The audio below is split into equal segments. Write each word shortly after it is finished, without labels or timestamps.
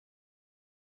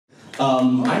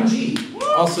I'm G,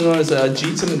 also known as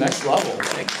G to the next level.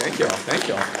 Thank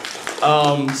y'all.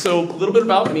 So a little bit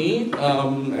about me.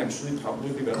 Actually,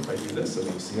 probably be better if I do this so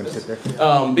you see this.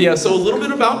 But yeah, so a little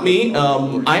bit about me.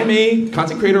 I am a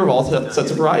content creator of all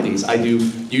sets of varieties. I do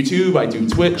YouTube, I do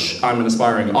Twitch, I'm an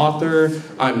aspiring author.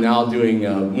 I'm now doing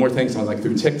more things on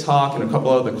through TikTok and a couple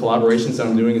other collaborations that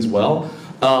I'm doing as well.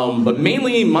 But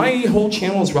mainly, my whole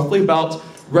channel is roughly about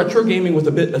retro gaming with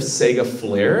a bit of SEGA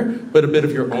flair, but a bit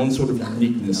of your own sort of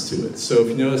uniqueness to it. So if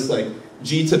you notice,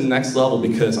 G to the next level,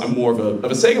 because I'm more of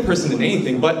a SEGA person than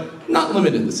anything, but not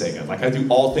limited to SEGA. I do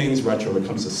all things retro when it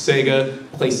comes to SEGA,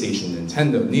 PlayStation,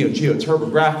 Nintendo, Neo Geo,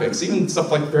 TurboGrafx, even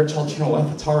stuff like Fairchild Channel F,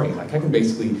 Atari. I can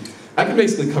basically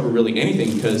cover really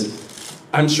anything, because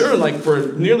I'm sure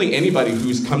for nearly anybody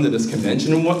who's come to this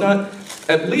convention and whatnot,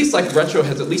 at least retro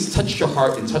has at least touched your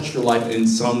heart and touched your life in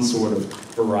some sort of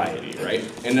variety, right?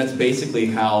 And that's basically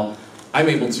how I'm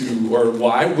able to, or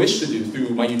what I wish to do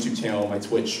through my YouTube channel, my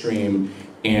Twitch stream,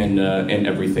 and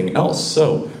everything else.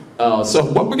 So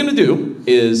what we're gonna do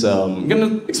is I'm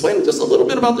gonna explain just a little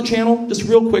bit about the channel, just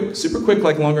real quick, super quick,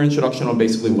 longer introduction on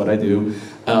basically what I do.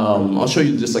 I'll show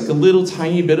you just a little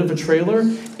tiny bit of a trailer,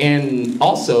 and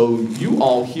also you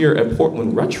all here at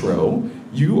Portland Retro,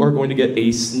 you are going to get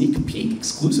a sneak peek,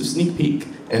 exclusive sneak peek,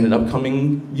 in an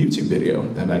upcoming YouTube video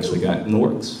that I've actually got in the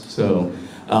works. So.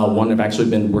 One I've actually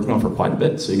been working on for quite a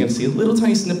bit, so you're going to see a little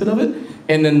tiny snippet of it.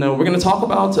 And then we're going to talk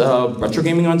about retro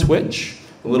gaming on Twitch,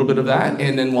 a little bit of that,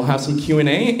 and then we'll have some Q&A,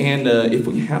 and if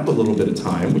we have a little bit of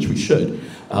time, which we should,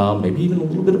 maybe even a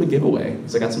little bit of a giveaway,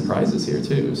 because I got some prizes here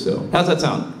too. So how's that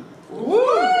sound?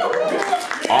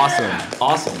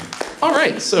 Awesome. All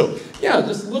right, so yeah,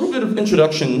 just a little bit of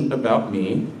introduction about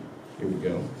me. Here we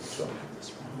go. So,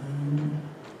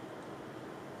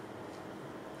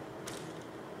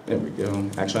 there we go.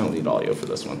 Actually, I don't need audio for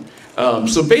this one.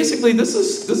 So basically, this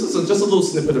is just a little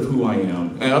snippet of who I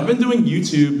am. And I've been doing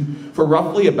YouTube for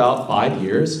roughly about 5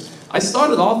 years. I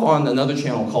started off on another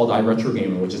channel called iRetro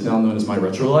Gaming, which is now known as My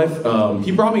Retro Life.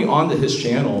 He brought me onto his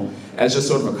channel as just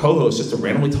sort of a co-host, just to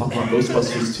randomly talk about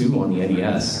Ghostbusters 2 on the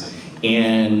NES.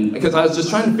 And because I was just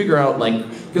trying to figure out,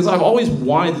 because I've always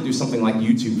wanted to do something like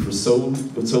YouTube for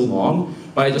so long,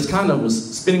 but I just kind of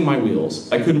was spinning my wheels.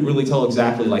 I couldn't really tell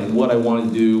exactly what I wanted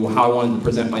to do, how I wanted to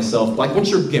present myself.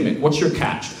 What's your gimmick? What's your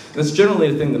catch? That's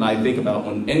generally the thing that I think about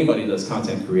when anybody does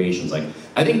content creations. I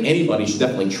think anybody should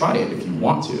definitely try it if you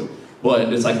want to,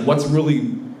 but it's what's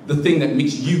really the thing that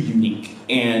makes you unique?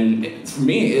 And for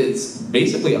me, it's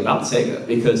basically about SEGA,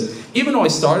 because even though I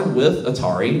started with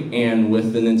Atari and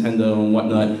with the Nintendo and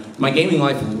whatnot, my gaming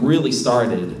life really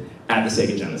started at the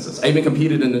Sega Genesis. I even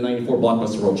competed in the '94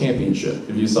 Blockbuster World Championship,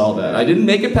 if you saw that. I didn't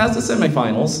make it past the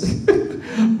semifinals,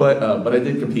 but I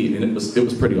did compete, and it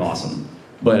was pretty awesome.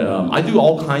 But I do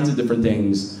all kinds of different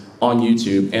things on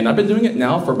YouTube, and I've been doing it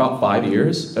now for about 5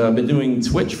 years. I've been doing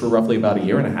Twitch for roughly about 1.5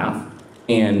 years.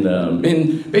 And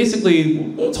basically,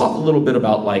 we'll talk a little bit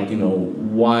about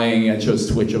why I chose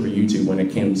Twitch over YouTube when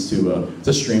it comes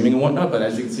to streaming and whatnot. But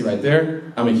as you can see right there,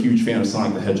 I'm a huge fan of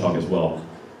Sonic the Hedgehog as well.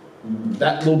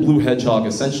 That little blue hedgehog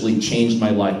essentially changed my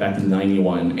life back in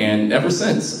 '91, and ever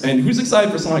since. And who's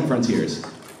excited for Sonic Frontiers?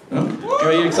 No?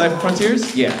 Are you excited for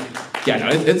Frontiers? Yeah, no,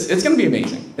 it's gonna be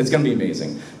amazing. It's gonna be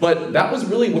amazing. But that was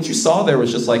really what you saw there,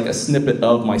 was just a snippet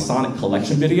of my Sonic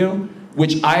collection video,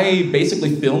 which I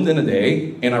basically filmed in a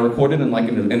day, and I recorded and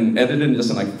edited in just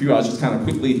in a few hours, just kind of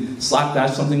quickly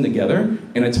slapdash something together,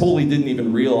 and I totally didn't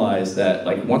even realize that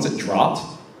once it dropped,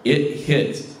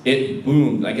 it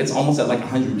boomed. It's almost at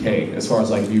 100K as far as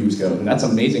views go, and that's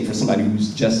amazing for somebody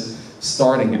who's just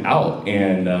starting out.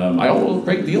 And I owe a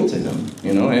great deal to him,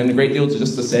 and a great deal to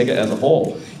just the SEGA as a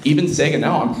whole. Even SEGA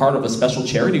now, I'm part of a special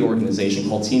charity organization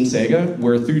called Team SEGA,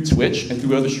 where through Twitch and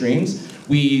through other streams,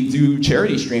 we do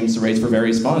charity streams to raise for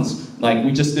various funds.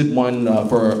 We just did one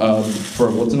for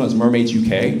what's known as Mermaids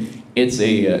UK. It's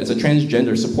a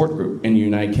transgender support group in the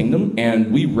United Kingdom,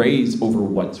 and we raised over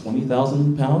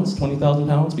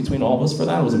 £20,000 between all of us for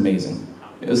that. It was amazing.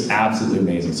 It was absolutely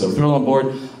amazing. So throw it on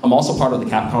board. I'm also part of the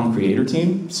Capcom creator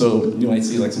team, so you might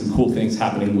see some cool things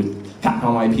happening with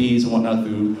Capcom IPs and whatnot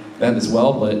through that as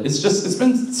well. But it's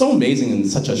been so amazing in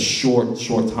such a short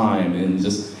time, and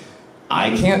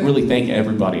I can't really thank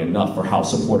everybody enough for how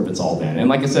supportive it's all been. And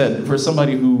like I said, for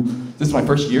somebody who, this is my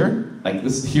first year,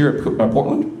 this here at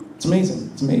Portland, it's amazing,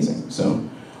 it's amazing. So,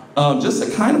 just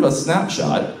a kind of a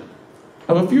snapshot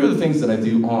of a few of the things that I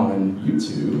do on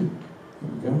YouTube. Here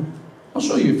we go. I'll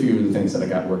show you a few of the things that I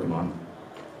got working on.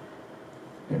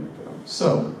 Here we go.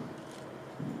 So,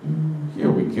 here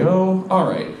we go. All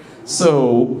right.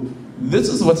 So, this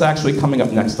is what's actually coming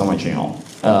up next on my channel.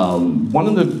 One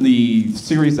of the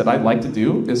series that I like to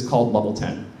do is called Level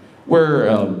 10,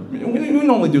 where we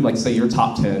normally do, like, say, your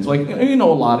top 10s. Like, you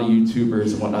know, a lot of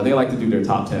YouTubers and whatnot, they like to do their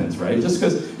top 10s, right? Just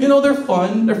because, you know, they're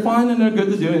fun and they're good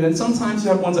to do, and then sometimes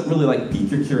you have ones that really, like,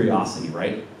 pique your curiosity,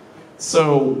 right?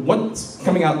 So what's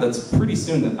coming out that's pretty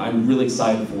soon that I'm really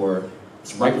excited for,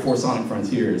 it's right before Sonic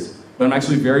Frontiers, but I'm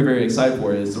actually very, very excited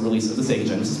for is the release of the SEGA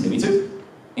Genesis Mini 2.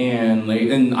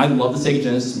 And I love the Sega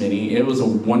Genesis Mini. It was a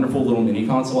wonderful little mini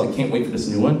console. I can't wait for this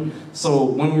new one. So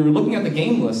when we were looking at the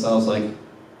game list, I was like,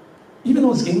 even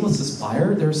though this game list is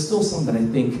fire, there's still some that I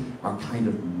think are kind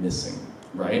of missing,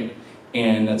 right?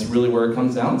 And that's really where it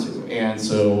comes down to. And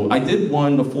so I did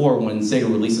one before when Sega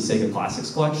released the Sega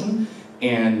Classics collection,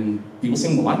 and people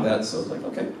seemed to like that, so I was like,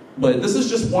 okay. But this is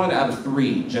just one out of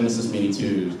 3 Genesis Mini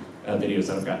 2 videos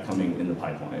that I've got coming in the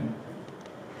pipeline.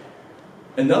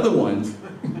 Another one,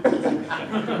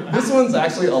 this one's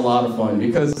actually a lot of fun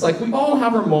because it's like we all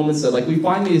have our moments that, like, we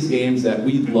find these games that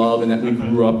we love and that we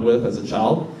grew up with as a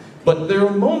child, but there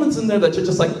are moments in there that you're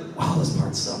just like, wow, this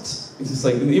part sucks. It's just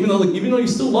like, even though you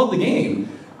still love the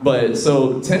game, but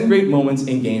so 10 great moments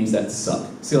in games that suck.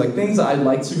 See, like, things that I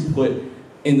like to put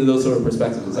into those sort of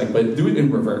perspectives. It's like, but do it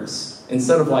in reverse.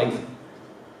 Instead of like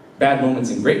bad moments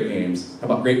in great games, how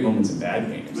about great moments in bad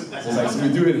games? So it's like, so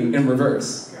we do it in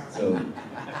reverse. So,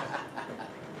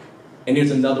 and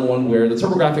here's another one where the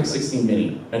TurboGrafx 16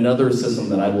 Mini, another system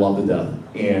that I love to death.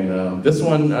 And this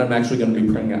one I'm actually going to be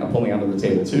pulling out of the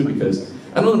table too, because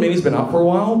I know the Mini's been out for a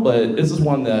while, but this is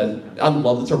one that I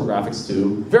love the TurboGrafx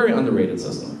too. Very underrated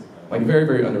system. Like, very,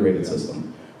 very underrated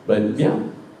system. But yeah.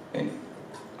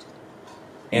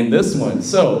 And this one,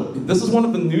 so this is one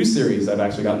of the new series I've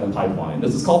actually got in the pipeline.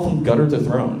 This is called From Gutter to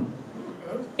Throne.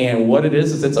 And what it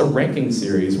is it's a ranking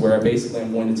series where basically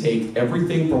I'm going to take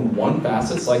everything from one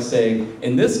facet, like say,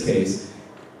 in this case,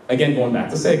 again going back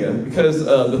to Sega, because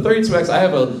the 32X, I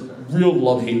have a real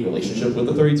love-hate relationship with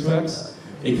the 32X,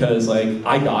 because like,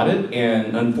 I got it,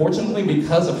 and unfortunately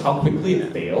because of how quickly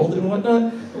it failed and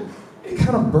whatnot, it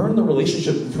kind of burned the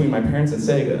relationship between my parents and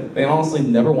Sega. They honestly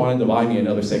never wanted to buy me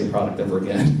another Sega product ever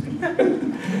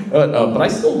again. But I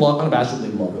still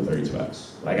unabashedly love the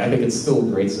 32X. Like, I think it's still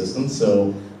a great system,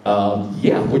 so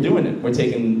yeah, we're doing it. We're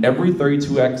taking every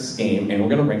 32X game and we're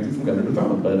gonna rank them from gutter to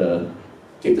throne, but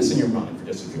keep this in your mind for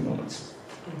just a few moments.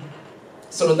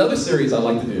 So another series I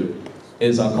like to do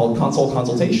is called Console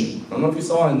Consultation. I don't know if you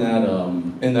saw in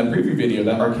that preview video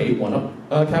that arcade one-up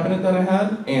cabinet that I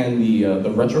had, and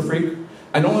the Retro Freak.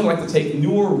 I normally like to take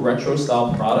newer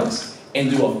retro-style products and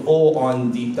do a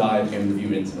full-on deep dive and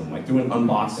review into them. Like, do an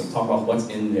unboxing, talk about what's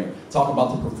in there, talk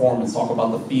about the performance, talk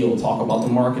about the feel, talk about the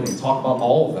marketing, talk about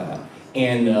all of that.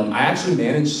 And I actually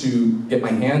managed to get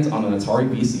my hands on an Atari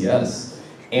VCS.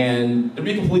 And to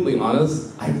be completely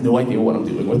honest, I have no idea what I'm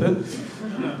doing with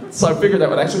it. So I figured that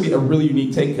would actually be a really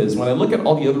unique take, because when I look at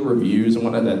all the other reviews and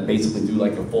whatnot that basically do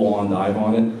like a full-on dive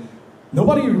on it,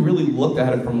 nobody really looked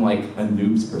at it from like a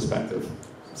noob's perspective.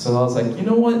 So I was like, you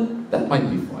know what, that might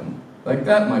be fun. Like,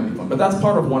 that might be fun. But that's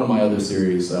part of one of my other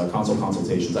series, Console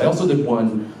Consultations. I also did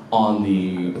one on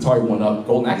the Atari 1-Up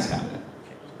Golden Axe cabinet,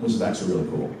 which is actually really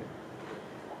cool.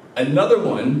 Another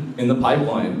one in the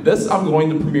pipeline, this I'm going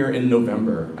to premiere in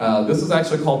November. This is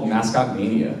actually called Mascot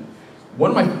Mania.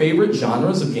 One of my favorite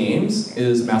genres of games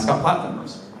is mascot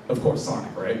platformers. Of course,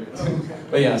 Sonic, right?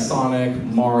 But yeah, Sonic,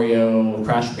 Mario,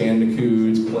 Crash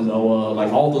Bandicoot, Klonoa,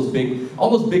 like all those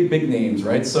big names,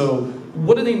 right? So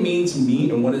what do they mean to me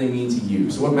and what do they mean to you?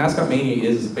 So what Mascot Mania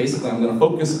is basically I'm going to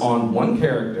focus on one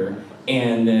character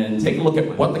and then take a look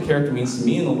at what the character means to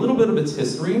me and a little bit of its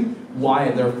history,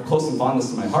 why they're close and fondness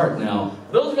to my heart. Now,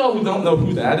 those of y'all who don't know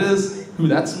who that is, who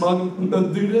that smug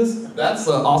dude is, that's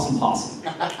Awesome Possum.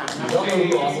 You don't know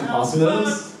who Awesome Possum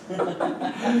is?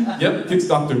 Yep, kicks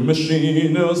Dr.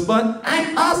 Machino's butt.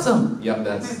 I'm awesome. Yep,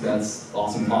 that's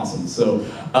Awesome Possum. So,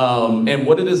 and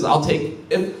what it is, I'll take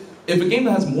if a game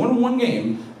that has more than one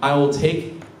game, I will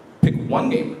pick one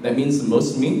game that means the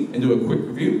most to me and do a quick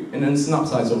review, and then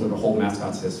synopsize over the whole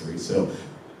mascot's history. So,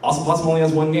 Awesome Possum only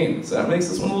has one game, so that makes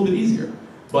this one a little bit easier.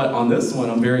 But on this one,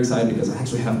 I'm very excited because I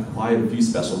actually have quite a few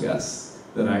special guests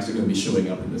that are actually going to be showing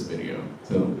up in this video.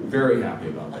 So, very happy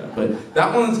about that. But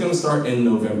that one is going to start in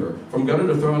November. From Gutter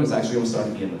to Throne is actually going to start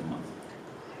at the end of the month.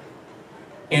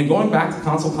 And going back to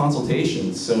console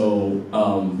consultations, so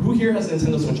who here has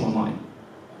Nintendo Switch Online?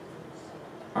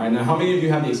 All right, now how many of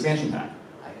you have the expansion pack?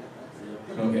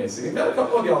 Okay, so you got a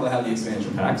couple of y'all that have the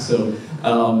expansion pack. So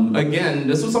again,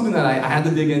 this was something that I had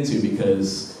to dig into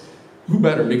because who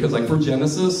better? Because like for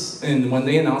Genesis, and when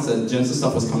they announced that Genesis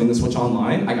stuff was coming to Switch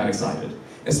Online, I got excited.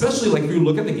 Especially like if you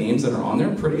look at the games that are on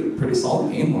there, pretty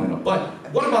solid game lineup. But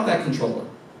what about that controller?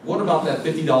 What about that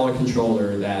 $50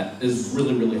 controller that is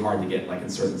really, really hard to get, like in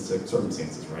certain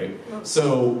circumstances, right?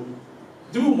 So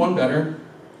do one better,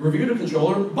 review the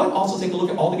controller, but also take a look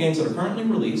at all the games that are currently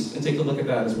released and take a look at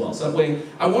that as well. So that way,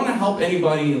 I want to help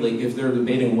anybody, like if they're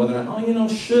debating whether or not, oh, you know,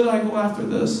 should I go after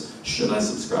this? Should I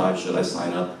subscribe? Should I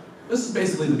sign up? This is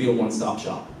basically to be a one-stop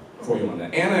shop for you on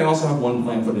that. And I also have one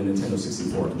plan for the Nintendo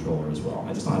 64 controller as well.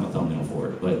 I just don't have a thumbnail for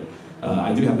it, but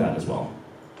I do have that as well.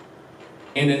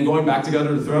 And then going back to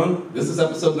Gutter to Throne, this is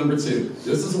episode number 2.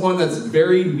 This is one that's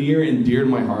very near and dear to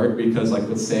my heart because, like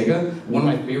with SEGA, one of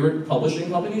my favorite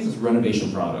publishing companies is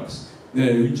Renovation Products.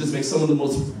 You just make some of the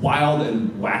most wild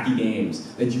and wacky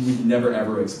games that you would never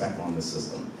ever expect on this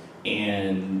system.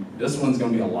 And this one's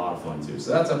going to be a lot of fun too.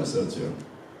 So that's episode 2.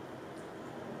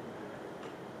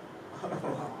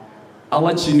 I'll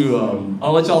let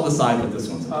y'all decide what this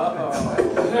one's about.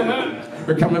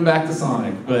 We're coming back to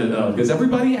Sonic, but because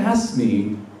everybody asks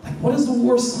me, like, what is the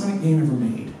worst Sonic game ever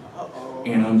made?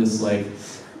 And I'm just like,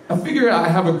 I figure I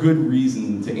have a good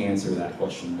reason to answer that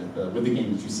question with the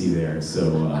game that you see there. So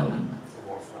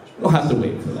we'll have to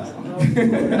wait for that one.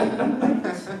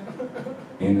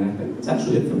 And I think that's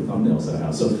actually it for the thumbnails that I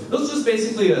have. So this is just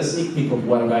basically a sneak peek of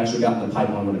what I've actually got in the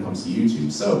pipeline when it comes to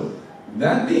YouTube. So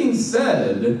that being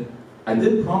said, I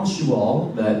did promise you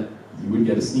all that you would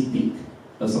get a sneak peek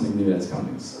of something new that's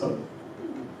coming. So,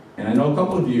 and I know a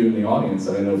couple of you in the audience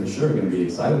that I know for sure are going to be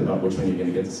excited about which one you're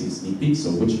going to get to see a sneak peek. So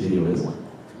which video is it?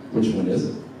 Which one is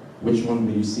it? Which one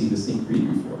will you see the sneak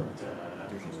preview for?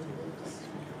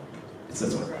 It's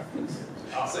this one.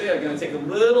 So yeah, I'm going to take a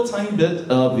little tiny bit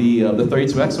of the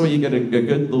 32X so you get a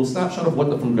good little snapshot of what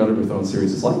the From Gutter to Throne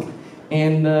series is like.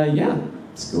 And yeah,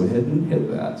 let's go ahead and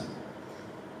hit that.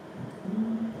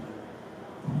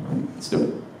 All right, let's do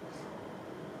it.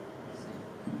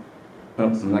 Oh,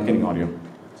 I'm not getting audio.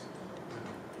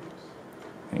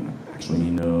 Hang on. Actually,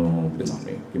 no, it's on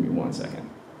me. Give me 1 second.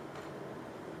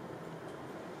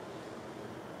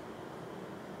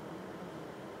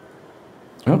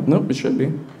 Oh, nope, it should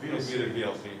be.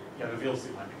 VLC. Yeah, the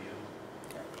VLC might be muted.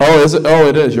 Oh, is it? Oh,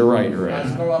 it is. You're right. You're right.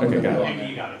 Okay, got it.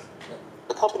 You got it.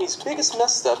 The company's biggest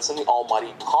missteps in the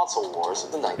almighty console wars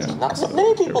of the 1990s.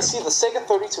 Many people see the Sega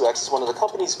 32X as one of the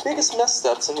company's biggest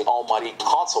missteps in the almighty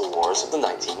console wars of the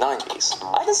 1990s.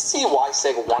 I can see why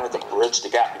Sega wanted to bridge the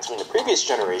gap between the previous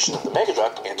generation of the Mega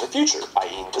Drive and the future,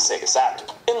 i.e. the Sega Saturn.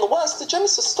 In the West, the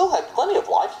Genesis still had plenty of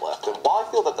life left, and while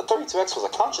I feel that the 32X was a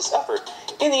conscious effort,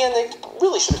 in the end they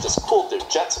really should have just cooled their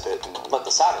jets a bit and let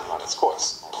the Saturn run its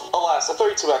course. Alas, the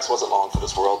 32X wasn't long for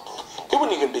this world. It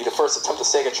wouldn't even be the first attempt of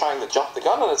Sega trying to jump the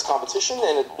gun on its competition,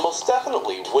 and it most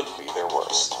definitely wouldn't be their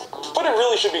worst. But it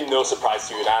really should be no surprise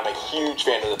to you that I'm a huge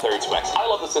fan of the 32X. I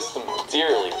love the system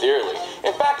dearly, dearly.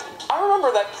 In fact, I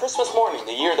remember that Christmas morning,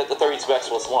 the year that the 32X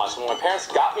was launched, when my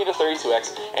parents got me the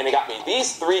 32X, and they got me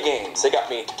these 3 games. They got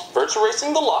me Virtua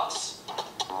Racing Deluxe,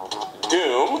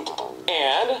 Doom,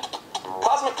 and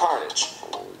Cosmic Carnage.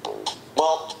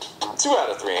 Well, 2 out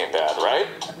of 3 ain't bad, right?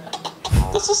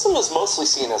 The system is mostly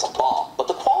seen as a bomb, but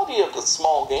the quality of the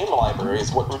small game library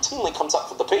is what routinely comes up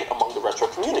for debate among the retro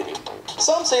community.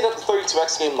 Some say that the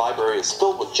 32X game library is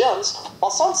filled with gems,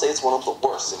 while some say it's one of the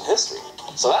worst in history.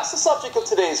 So that's the subject of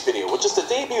today's video, which is the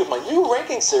debut of my new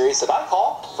ranking series that I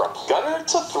call From Gutter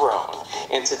to Throne.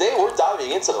 And today we're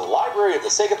diving into the library of the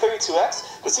Sega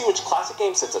 32X to see which classic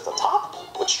game sits at the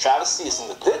top, which travesty is in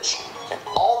the ditch, and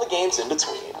all the games in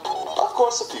between. Of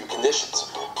course, a few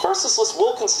conditions. First, this list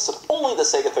will consist of only the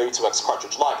Sega 32X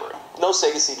cartridge library, no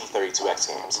Sega CD 32X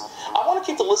games. I want to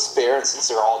keep the list fair, and since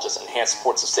they're all just enhanced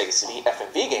ports of Sega CD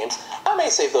FMV games, I may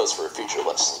save those for a future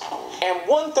list. And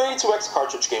one 32X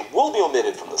cartridge game will be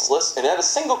omitted from this list, and that is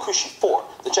Sengokushi 4,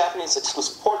 the Japanese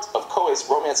exclusive port of Koei's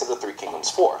Romance of the Three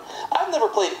Kingdoms 4. I've never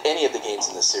played any of the games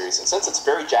in this series, and since it's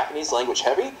very Japanese language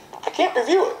heavy, I can't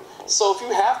review it. So if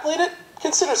you have played it,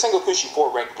 consider Sengokushi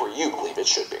 4 ranked where you believe it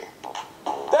should be.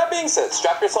 That being said,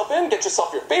 strap yourself in, get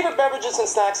yourself your favorite beverages and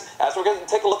snacks as we're going to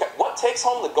take a look at what takes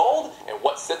home the gold and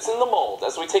what sits in the mold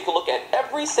as we take a look at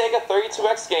every Sega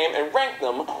 32X game and rank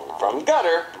them from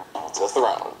gutter to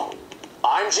throne.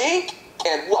 I'm G,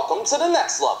 and welcome to the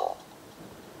next level.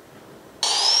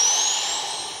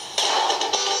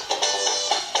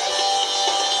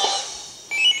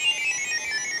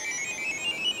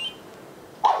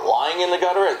 Lying in the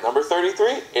gutter at number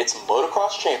 33, it's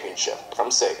Motocross Championship from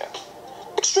Sega.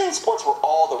 Extreme sports were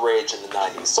all the rage in the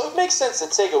 90s, so it makes sense that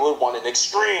Sega would want an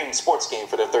extreme sports game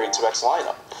for their 32X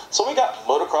lineup. So we got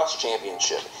Motocross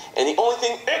Championship, and the only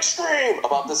thing extreme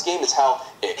about this game is how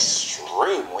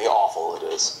extremely awful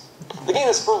it is. The game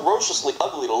is ferociously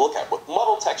ugly to look at, with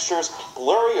muddled textures,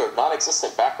 blurry or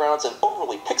non-existent backgrounds, and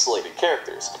overly pixelated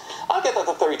characters. I get that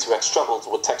the 32X struggles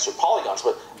with textured polygons,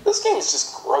 but this game is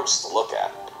just gross to look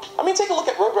at. I mean, take a look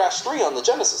at Road Rash 3 on the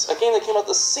Genesis, a game that came out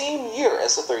the same year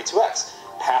as the 32X.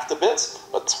 Half the bits,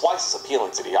 but twice as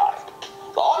appealing to the eye.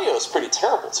 The audio is pretty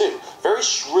terrible too. Very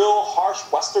shrill, harsh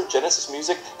Western Genesis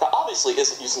music that obviously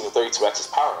isn't using the 32X's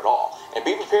power at all. And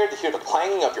be prepared to hear the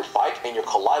clanging of your bike and your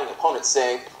colliding opponents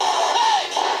saying,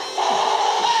 "Hey!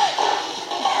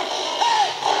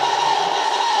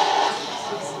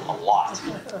 A lot.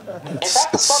 In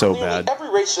fact, It's so nearly bad. every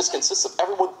race just consists of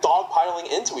everyone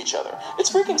dogpiling into each other. It's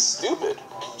freaking stupid.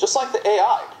 Just like the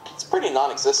AI, it's pretty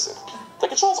non-existent. The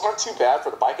controls aren't too bad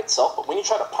for the bike itself, but when you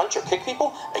try to punch or kick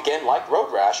people, again like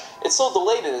Road Rash, it's so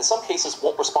delayed and in some cases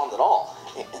won't respond at all.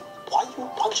 And why are you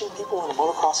punching people in a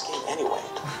motocross game anyway?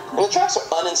 And the tracks are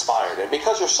uninspired, and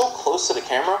because you're so close to the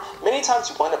camera, many times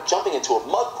you wind up jumping into a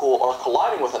mud pool or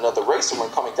colliding with another racer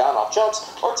when coming down off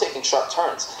jumps or taking sharp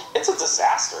turns. It's a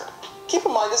disaster. Keep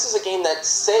in mind, this is a game that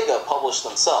SEGA published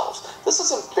themselves. This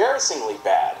is embarrassingly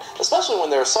bad, especially when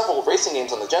there are several racing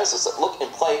games on the Genesis that look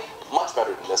and play much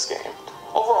better than this game.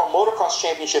 Overall, Motocross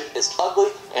Championship is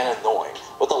ugly and annoying,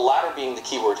 with the latter being the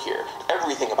keyword here.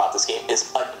 Everything about this game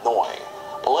is annoying.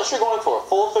 Unless you're going for a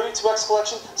full 32X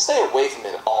collection, stay away from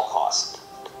it at all costs.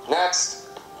 Next.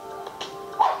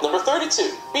 Number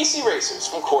 32, BC Racers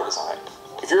from Core Design.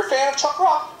 If you're a fan of Chuck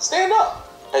Rock, stand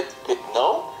up.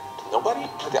 No? Nobody?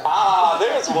 Ah,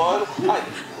 there's one. I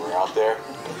knew you were out there.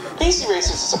 BC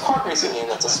Racers is a kart racing game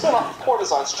that's a spin-off of Core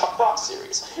Design's Chuck Rock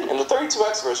series, and the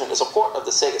 32X version is a port of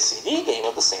the SEGA CD game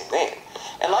of the same name.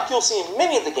 And like you'll see in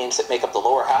many of the games that make up the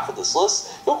lower half of this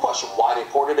list, you'll question why they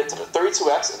ported it to the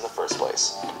 32X in the first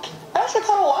place. I actually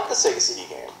kind of like the SEGA CD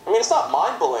game. I mean, it's not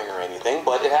mind-blowing or anything,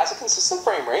 but it has a consistent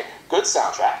frame rate, good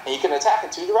soundtrack, and you can attack in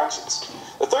two directions.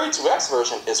 The 32X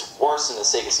version is worse than the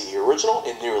SEGA CD original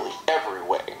in nearly every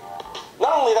way.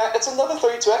 Not only that, it's another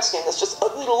 32X game that's just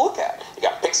ugly to look at. You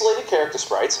got pixelated character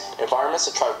sprites, environments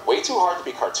that try way too hard to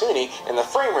be cartoony, and the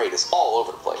frame rate is all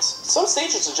over the place. Some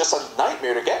stages are just a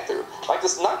nightmare to get through, like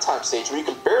this nighttime stage where you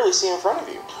can barely see in front of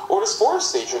you, or this forest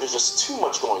stage where there's just too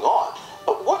much going on.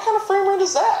 But what kind of frame rate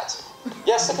is that?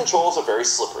 Yes, the controls are very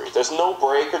slippery. There's no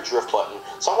brake or drift button,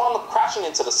 so I wound up crashing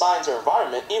into the signs or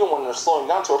environment even when they're slowing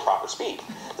down to a proper speed.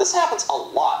 This happens a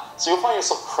lot, so you'll find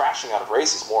yourself crashing out of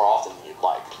races more often than you'd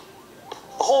like.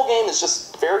 The whole game is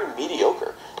just very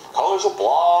mediocre. The colors are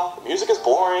blah, the music is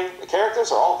boring, the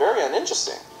characters are all very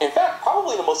uninteresting. In fact,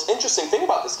 probably the most interesting thing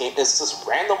about this game is this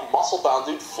random muscle-bound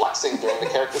dude flexing during the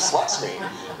character select screen.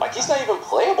 Like, he's not even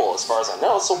playable as far as I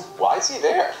know, so why is he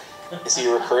there? Is he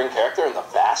a recurring character in the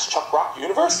vast Chuck Rock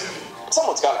universe?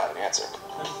 Someone's gotta have an answer.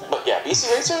 But yeah,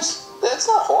 BC Racers, it's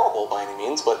not horrible by any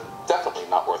means, but definitely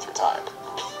not worth your time.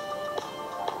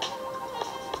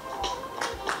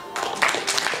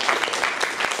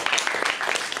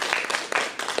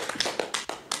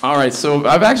 All right, so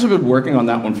I've actually been working on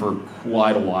that one for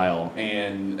quite a while,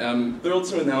 and I'm thrilled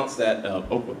to announce that,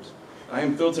 I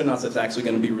am thrilled to announce that it's actually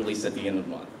going to be released at the end of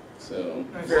the month. So,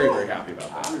 I'm very, very happy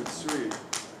about that. Sweet.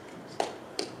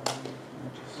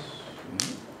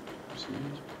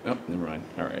 Oh, never mind.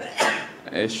 All right.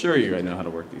 I assure you I know how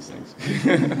to work these things.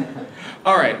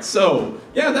 All right, so,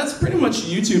 yeah, that's pretty much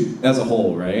YouTube as a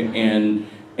whole, right? And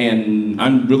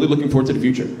I'm really looking forward to the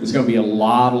future. There's going to be a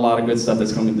lot of good stuff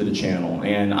that's coming to the channel.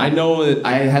 And I know that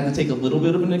I had to take a little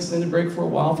bit of an extended break for a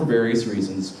while for various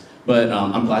reasons, but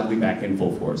I'm glad to be back in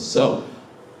full force. So,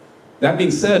 that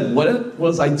being said, what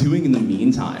was I doing in the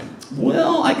meantime?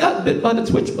 Well, I got bit by the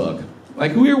Twitch bug.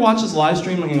 Like, who here watches live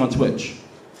streaming on Twitch?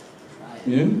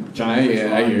 Yeah, Giant,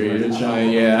 yeah, I hear you,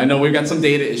 Giant, yeah. I know we've got some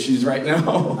data issues right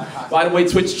now. By the way,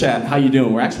 Twitch chat, how you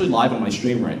doing? We're actually live on my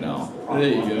stream right now. There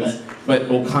you go. But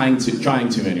we're trying to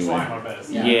anyway. Trying our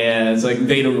best. Yeah, it's like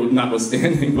data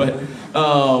notwithstanding, but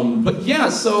yeah.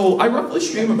 So I roughly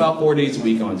stream about 4 days a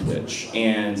week on Twitch,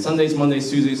 and Sundays, Mondays,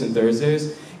 Tuesdays, and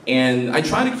Thursdays. And I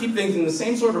try to keep things in the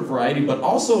same sort of variety, but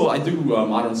also I do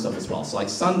modern stuff as well. So like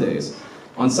Sundays.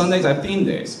 On Sundays, I have theme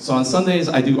days. So on Sundays,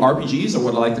 I do RPGs, or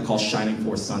what I like to call Shining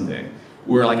Force Sunday,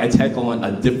 where like I tackle on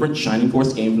a different Shining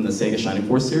Force game from the SEGA Shining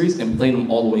Force series and play them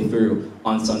all the way through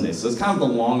on Sundays. So it's kind of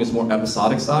the longest, more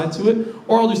episodic side to it.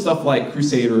 Or I'll do stuff like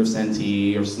Crusader of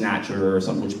Senti or Snatcher or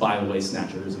something, which by the way,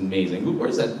 Snatcher is amazing.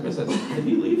 Where's that? Did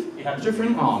he leave? Is your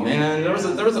friend? Oh man, there was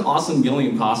an awesome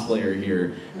Gilliam cosplayer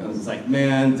here. And I was just like,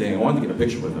 man, dang, I wanted to get a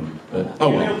picture with him. But, oh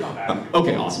well.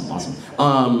 Okay, awesome.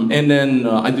 And then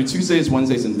I do Tuesdays,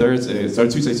 Wednesdays, and Thursdays. Or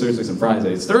Tuesdays, Thursdays, and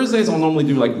Fridays. Thursdays I'll normally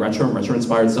do like retro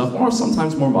inspired stuff, or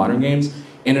sometimes more modern games.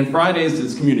 And then Fridays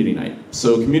is community night.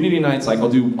 So community nights, like I'll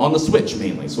do on the Switch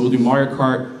mainly. So we'll do Mario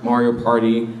Kart, Mario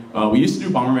Party. We used to do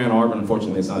Bomberman R, but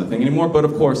unfortunately it's not a thing anymore. But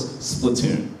of course,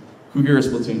 Splatoon. Who here are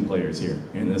Splatoon players here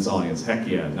in this audience? Heck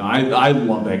yeah. No, I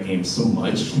love that game so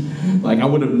much. Like I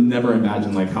would have never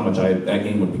imagined like how much that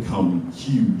game would become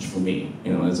huge for me.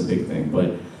 You know, that's a big thing.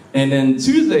 And then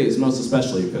Tuesdays most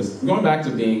especially, because going back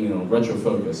to being retro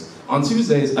focused, on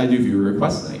Tuesdays I do viewer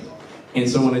request night. And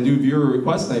so when I do viewer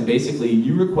request night, basically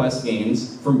you request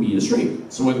games for me to stream.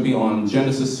 So whether it be on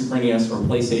Genesis, Super NES, or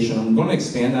PlayStation, I'm going to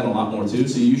expand that a lot more too.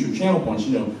 So you use your channel points.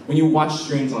 You know, when you watch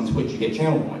streams on Twitch, you get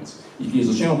channel points. You can use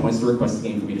those channel points to request a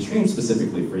game for me to stream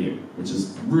specifically for you, which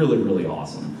is really, really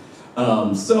awesome.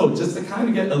 So just to kind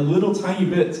of get a little tiny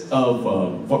bit of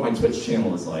what my Twitch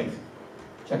channel is like,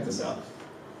 check this out.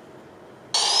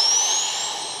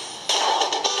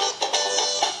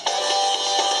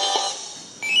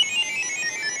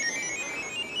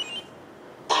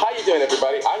 How you doing,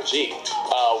 everybody? I'm G.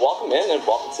 Welcome in and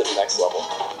welcome to the next level.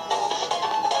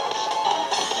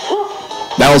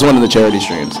 That was one of the charity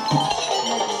streams.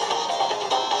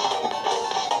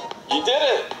 You did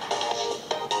it!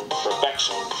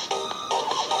 Perfection.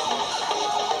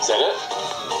 Is that it?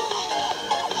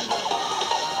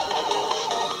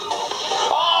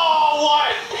 Oh,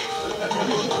 what?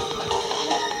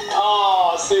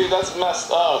 Oh, see, that's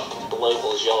messed up. The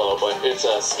label is yellow, but it's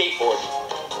a skateboard.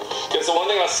 Because the one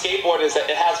thing about skateboard is that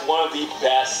it has one of the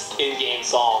best in-game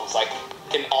songs, like,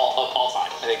 in all time.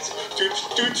 I think it's...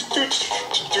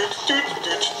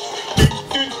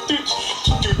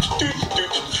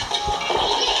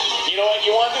 You know what?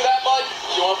 You want to do that, bud?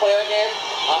 You want to play that game?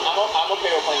 I'm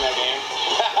okay with playing that game.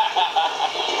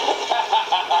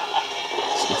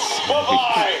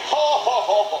 Bye-bye!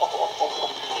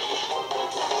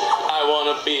 I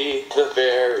want to be the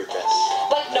very best.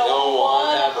 But no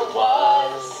one ever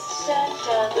was.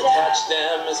 To catch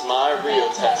them is my real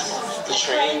test. To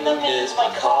train them is my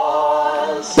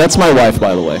cause. That's my wife,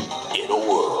 by the way. In a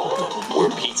world where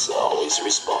pizza always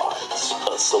responds,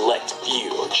 a select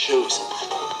few are chosen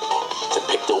to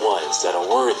pick the ones that are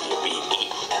worthy of being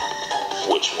eaten.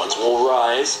 Which ones will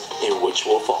rise and which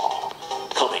will fall.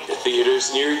 Coming to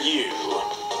theaters near you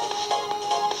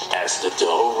as the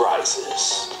dough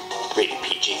rises. Rated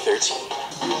PG-13.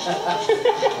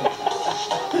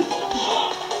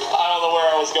 I don't know where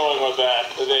I was going with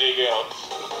that, but there you go.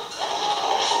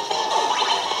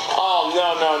 Oh, no.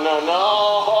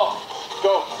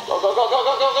 Go.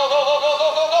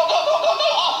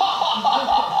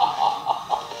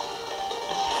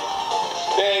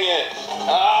 Dang it.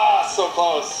 Ah, so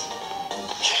close.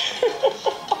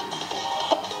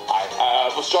 I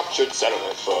have a structured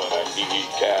settlement, but I need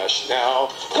cash now.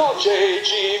 Call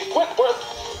JG Whitworth.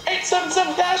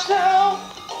 877 cash now.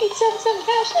 877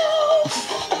 cash now.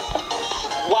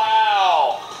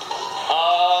 Wow.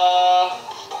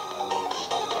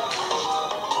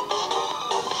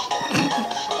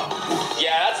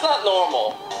 Yeah, that's not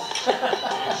normal.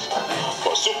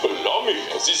 Masupalami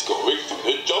as he's going through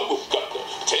the jungle, got the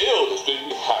tail that's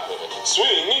been having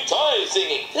swinging time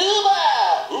singing.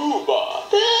 Hooba! Hooba!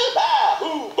 Hooba!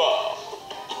 Hooba!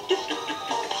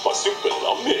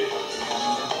 Masupalami.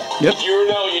 Yep. If you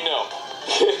know, you know.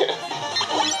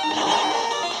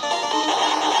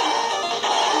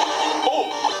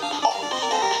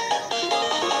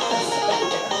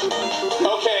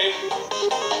 Okay.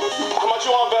 How much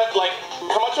you want to bet? Like,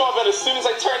 how much you want to bet? As soon as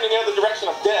I turn in the other direction,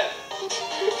 I'm dead.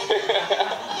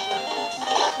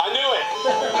 I knew it.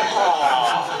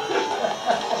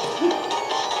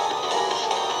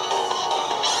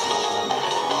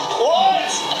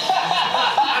 What?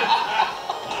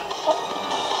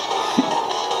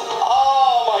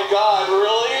 Oh my God!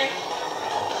 Really?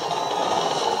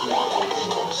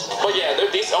 But yeah,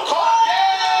 they're decent. Oh, come on!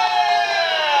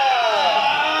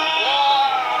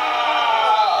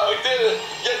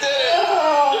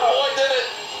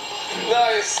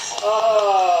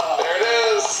 There it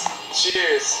is.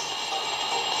 Cheers.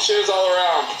 Cheers all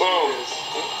around. Boom.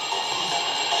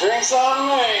 Drinks on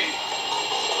me.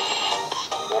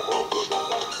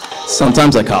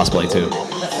 Sometimes I cosplay too.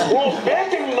 Well,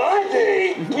 back in my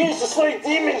day, we used to slay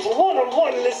demons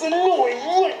one-on-one in this annoying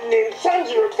mutt named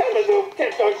Tanjiro Kamado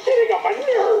kept on getting on my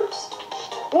nerves.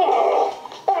 Oh,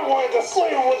 I wanted to slay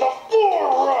him with a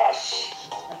floor rush.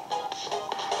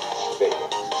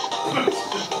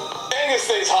 Dang, this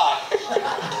thing's hot.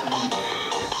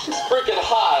 It's freaking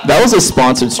hot. That was a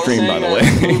sponsored stream, by the way.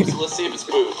 Boobs. Let's see if it's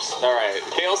boobs. Alright,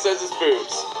 Kale says it's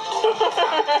boobs.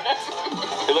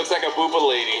 It looks like a booba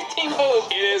lady. Team boob.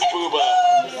 It is booba.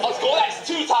 Oh, that's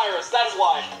two Tyrus, that's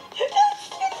why.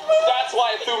 That's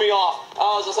why it threw me off.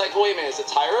 I was just like, wait a minute, is it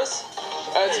Tyrus?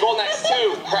 It's Golden Axe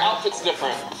 2. Her outfit's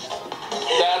different.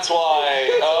 That's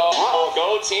why. Oh,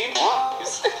 go team.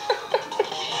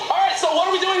 Alright, so what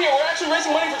are we doing here? We're actually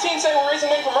raising money for Team SEGA. We're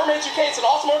raising money for Mermaids UK. It's an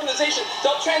awesome organization to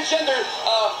help transgender,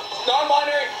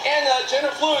 non-binary, and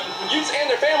gender fluid youths and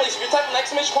their families. If you type in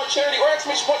 !point charity or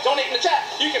 !point donate in the chat,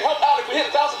 you can help out. If we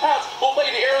hit 1,000 pounds, we'll play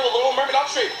the Ariel of the Little Mermaid on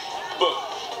stream. Boom.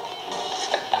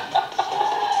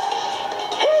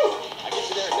 I get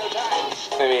you there in no time.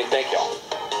 I mean, thank y'all.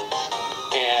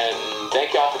 And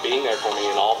thank y'all for being there for me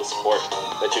and all the support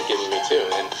that you've given me too.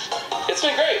 And it's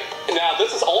been great. Now,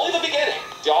 this is only the beginning.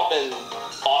 Y'all been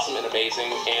awesome and amazing,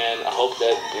 and I hope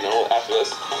that, you know, after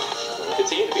this, we'll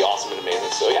continue to be awesome and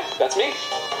amazing. So yeah, that's me.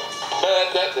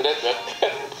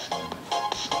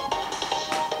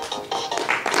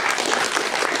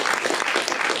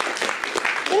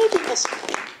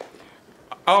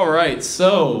 All right,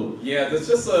 so yeah, that's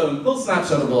just a little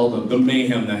snapshot of all the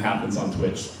mayhem that happens on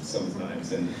Twitch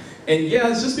sometimes, and yeah,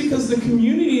 it's just because the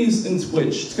communities in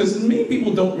Twitch, because many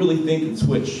people don't really think of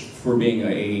Twitch for being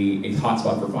a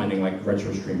hotspot for finding like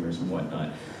retro streamers and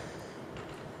whatnot.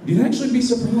 You'd actually be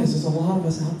surprised. There's a lot of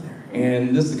us out there,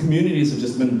 and the communities have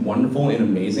just been wonderful and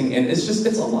amazing, and it's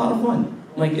a lot of fun.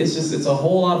 Like it's a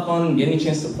whole lot of fun getting a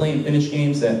chance to play and finish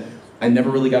games that I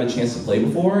never really got a chance to play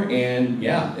before, and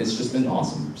yeah, it's just been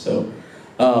awesome. So,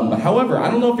 but however, I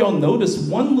don't know if y'all noticed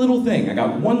one little thing. I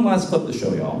got one last clip to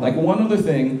show y'all. Like one other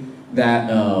thing that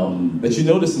that you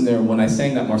noticed in there when I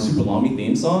sang that Marsupilami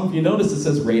theme song. If you notice, it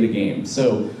says "Rate a Game."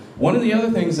 So one of the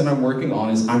other things that I'm working on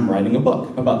is I'm writing a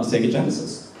book about the Sega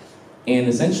Genesis, and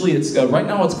essentially, it's right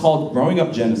now it's called "Growing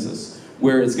Up Genesis,"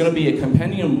 where it's going to be a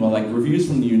compendium of like reviews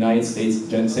from the United States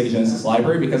Sega Genesis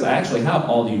library, because I actually have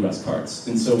all the US cards,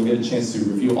 and so we get a chance to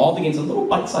review all the games in little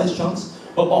bite-sized chunks,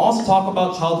 but we'll also talk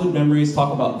about childhood memories,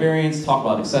 talk about variants, talk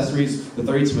about accessories. The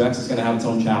 32X is going to have its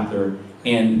own chapter,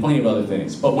 and plenty of other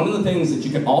things. But one of the things that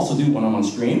you can also do when I'm on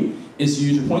stream is to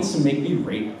use your points to make me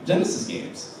rate Genesis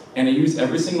games. And I use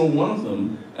every single one of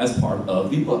them as part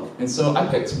of the book. And so I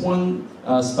picked one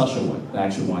special one that I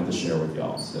actually wanted to share with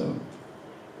y'all. So.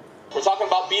 We're talking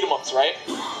about beat-em-ups, right?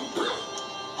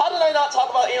 How did I not talk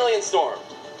about Alien Storm?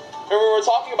 Remember, we're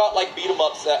talking about like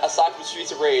beat-em-ups that, aside from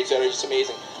Streets of Rage, that are just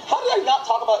amazing. How did I not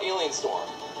talk about Alien Storm?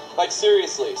 Like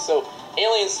seriously. So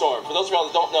Alien Storm, for those of y'all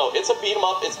that don't know, it's a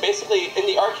beat-em-up. It's basically, in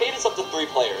the arcade it's up to 3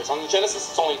 players. On the Genesis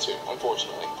it's only 2,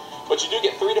 unfortunately. But you do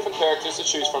get 3 different characters to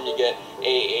choose from. You get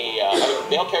a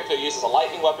male character that uses a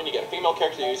lightning weapon, you get a female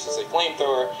character that uses a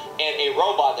flamethrower, and a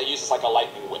robot that uses like a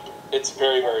lightning whip. It's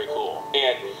very, very cool.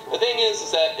 And the thing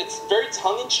is that it's very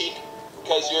tongue-in-cheek,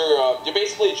 because you're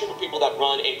basically a group of people that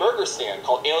run a burger stand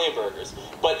called Alien Burgers.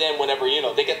 But then whenever, you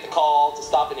know, they get the call to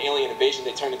stop an alien invasion,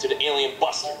 they turn into the Alien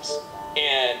Busters.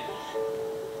 And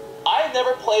I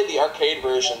never played the arcade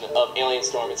version of Alien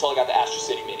Storm until I got the Astro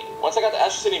City Mini. Once I got the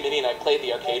Astro City Mini and I played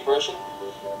the arcade version,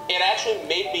 it actually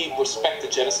made me respect the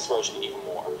Genesis version even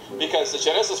more, because the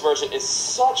Genesis version is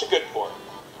such a good port.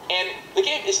 And the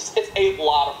game is it's a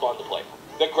lot of fun to play.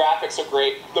 The graphics are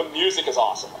great, the music is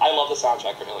awesome. I love the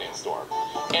soundtrack for Alien Storm.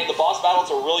 And the boss battles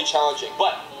are really challenging,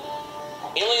 but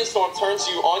Alien Storm turns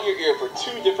you on your ear for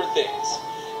 2 different things.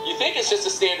 You think it's just a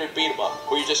standard beat-em-up,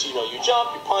 where you just, you know, you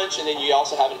jump, you punch, and then you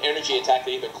also have an energy attack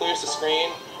that either clears the screen,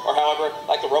 or however,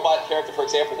 like the robot character, for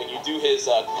example, when you do his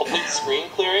complete screen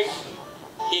clearing,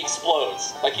 he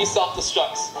explodes. Like, he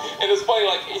self-destructs. And it's funny,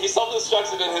 like, he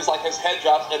self-destructs and then his head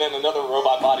drops, and then another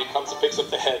robot body comes and picks up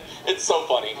the head. It's so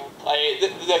funny. Like,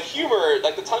 the humor,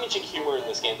 like the tongue-in-cheek humor in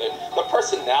this game, the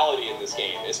personality in this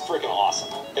game is freaking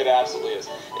awesome. It absolutely is.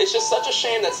 It's just such a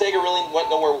shame that Sega really went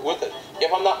nowhere with it.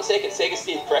 If I'm not mistaken, Sega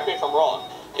Steve, correct me if I'm wrong,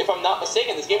 if I'm not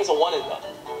mistaken, this game is a one-and-done.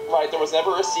 Right, there was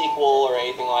never a sequel or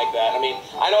anything like that. I mean,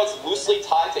 I know it's loosely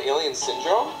tied to Alien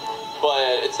Syndrome,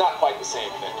 but it's not quite the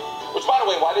same thing. Which, by the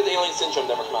way, why did Alien Syndrome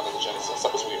never come out on the Genesis?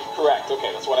 That was weird. Correct,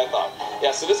 okay, that's what I thought.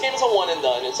 Yeah, so this game is a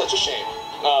one-and-done. It's such a shame.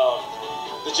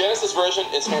 The Genesis version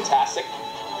is fantastic.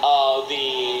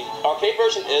 The arcade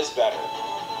version is better.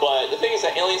 But the thing is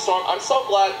that Alien Storm, I'm so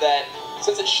glad that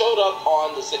since it showed up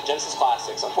on the Genesis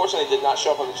Classics, unfortunately it did not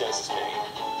show up on the Genesis Mini,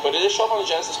 but it did show up on the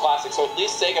Genesis Classics, so at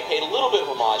least Sega paid a little bit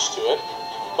of homage to it.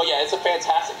 But yeah, it's a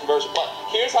fantastic conversion. But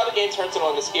here's how the game turns it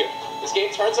on its ear. This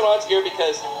game turns it on its ear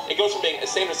because it goes from being a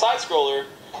standard side-scroller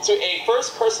to a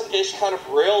first-person-ish kind of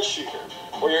rail shooter,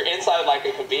 where you're inside like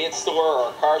a convenience store or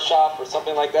a car shop or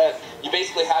something like that. You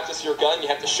basically have just your gun, you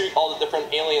have to shoot all the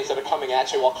different aliens that are coming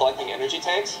at you while collecting energy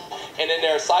tanks. And then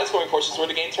there are side-scrolling portions where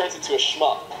the game turns into a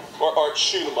shmup, or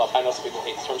shoot 'em up. I know some people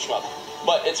hate the term shmup,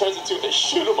 but it turns into a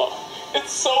shoot 'em up.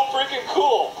 It's so freaking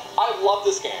cool. I love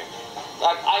this game.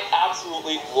 Like, I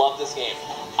absolutely love this game.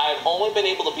 I've only been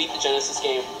able to beat the Genesis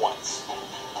game once.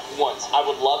 I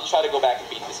would love to try to go back and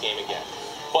beat this game again.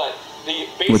 But the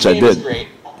base game is great.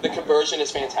 The conversion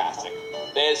is fantastic.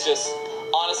 It's just,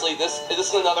 honestly, this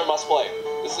is another must-play.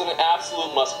 This is an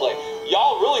absolute must-play.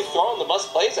 Y'all really throwing the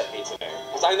must-plays at me today.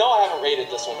 Because I know I haven't rated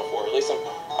this one before. At least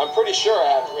I'm pretty sure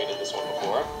I haven't rated this one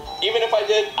before. Even if I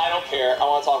did, I don't care. I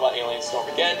want to talk about Alien Storm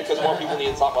again because more people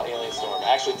need to talk about Alien Storm.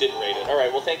 I actually didn't rate it. All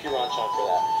right, well, thank you, Ron Chun, for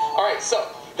that. All right, so,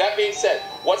 that being said,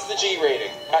 what's the G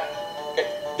rating? Okay,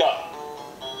 duh.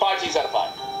 5 G's out of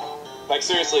 5. Like,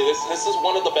 seriously, this is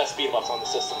one of the best beat-em-ups on the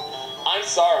system. I'm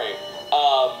sorry.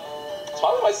 It's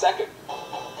probably my second.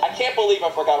 I can't believe I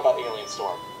forgot about Alien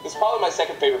Storm. It's probably my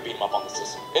second favorite beat-em-up on the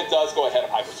system. It does go ahead of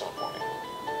Hyperzone for me.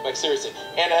 Like, seriously.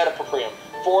 And ahead of Paprium.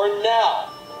 For now,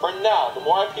 the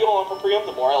more I peel on Paprium,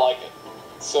 the more I like it.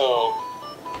 So,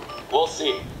 we'll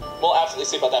see. We'll absolutely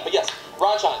see about that. But yes,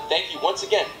 Rajan, thank you once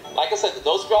again. Like I said, to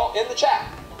those of y'all in the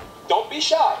chat, don't be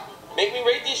shy. Make me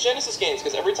rate these Genesis games,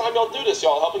 because every time y'all do this,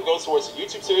 y'all helping go towards the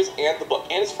YouTube series and the book.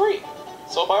 And it's free.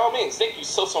 So by all means, thank you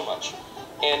so much.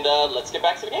 And let's get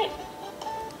back to the game.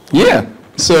 Yeah.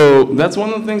 So that's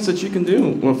one of the things that you can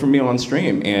do for me on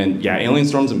stream. And yeah, Alien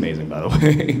Storm's amazing, by the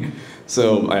way.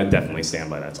 So I definitely stand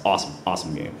by that. It's awesome,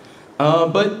 awesome game.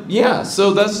 But yeah,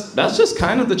 so that's just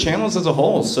kind of the channels as a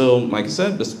whole. So like I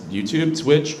said, just YouTube,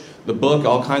 Twitch, the book,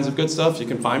 all kinds of good stuff. You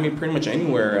can find me pretty much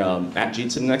anywhere at G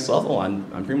to the Next Level. I'm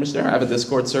pretty much there. I have a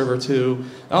Discord server too,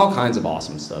 all kinds of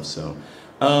awesome stuff. So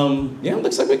yeah, it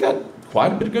looks like we got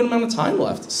quite a good amount of time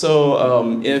left.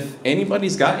 So if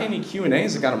anybody's got any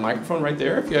Q&As, I got a microphone right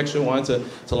there. If you actually wanted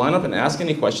to line up and ask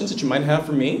any questions that you might have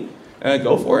for me,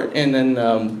 go for it. And then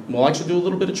we'll actually do a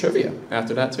little bit of trivia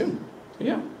after that too. So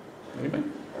yeah, anybody?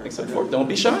 Except for, don't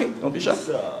be shy, don't be shy.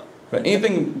 But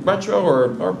anything retro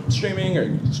or streaming or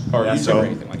YouTube or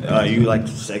anything like that. You like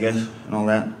Sega and all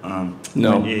that?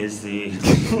 No.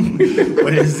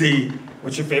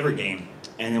 What's your favorite game?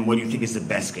 And then what do you think is the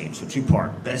best game? So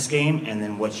two-part, best game, and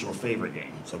then what's your favorite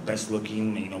game? So best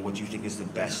looking, what you think is the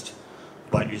best,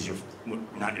 but is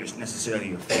not necessarily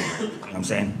your favorite. You know what I'm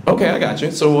saying? Okay, I got you.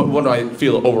 So what do I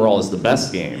feel overall is the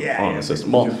best game on the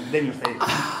system? Well, then your favorite.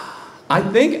 I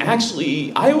think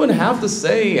actually I would have to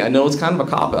say, I know it's kind of a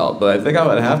cop-out, but I think I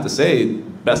would have to say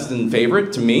best and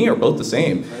favorite to me are both the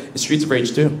same. It's Streets of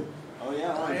Rage 2.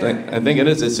 I think it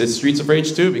is. It's Streets of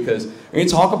Rage 2 because when you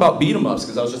talk about beat-em-ups,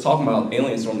 because I was just talking about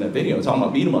Alien Storm in that video, talking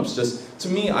about beat-em-ups, just to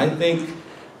me, I think,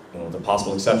 with the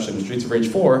possible exception of Streets of Rage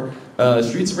 4,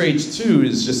 Streets of Rage 2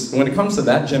 is just, when it comes to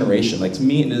that generation, like to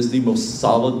me, it is the most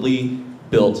solidly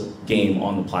built game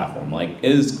on the platform. Like,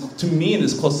 to me, it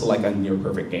is close to like a near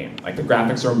perfect game. Like the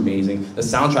graphics are amazing, the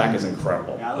soundtrack is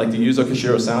incredible. Like the Yuzo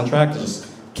Koshiro soundtrack, just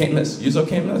can't miss. Yuzo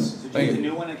can't miss. Did you use the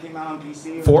new one that came out on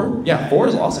PC? 4? Yeah, 4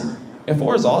 is awesome. And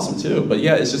 4 is awesome too, but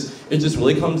yeah, it just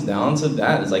really comes down to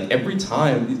that. It's like every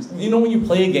time, when you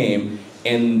play a game,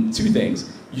 and two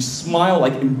things, you smile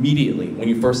like immediately when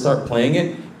you first start playing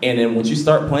it, and then once you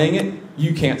start playing it,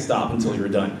 you can't stop until you're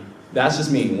done. That's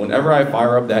just me. Whenever I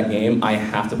fire up that game, I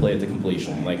have to play it to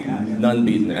completion, like none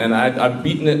beaten. And I've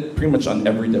beaten it pretty much on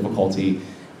every difficulty.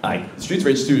 Streets of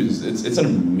Rage 2 it's an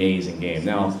amazing game.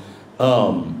 Now,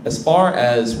 as far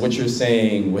as what you're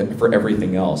saying for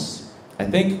everything else, I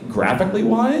think graphically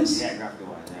wise,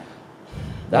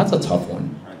 that's a tough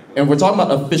one. And we're talking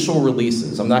about official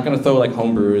releases. I'm not going to throw like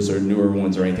homebrews or newer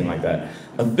ones or anything like that.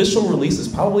 Official releases,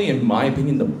 probably in my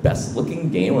opinion, the best looking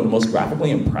game or the most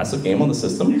graphically impressive game on the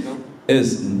system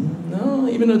is, no,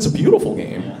 even though it's a beautiful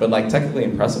game, but like technically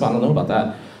impressive, I don't know about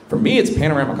that. For me, it's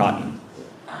Panorama Cotton.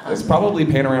 It's probably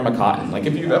Panorama Cotton. Like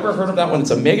if you've ever heard of that one,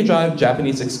 it's a Mega Drive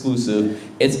Japanese exclusive.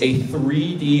 It's a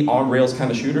 3D on-rails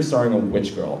kind of shooter starring a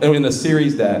witch girl. And in a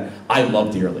series that I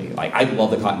love dearly. Like I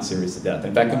love the Cotton series to death.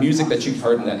 In fact, the music that you've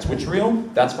heard in that Twitch reel,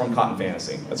 that's from Cotton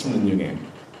Fantasy. That's from the new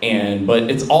game. But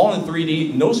it's all in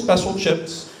 3D, no special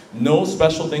chips, no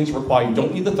special things required. You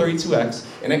don't need the 32X.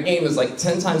 And that game is like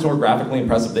 10 times more graphically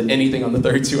impressive than anything on the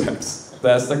 32X.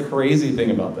 That's the crazy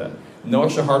thing about that. No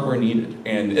extra hardware needed,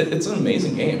 and it's an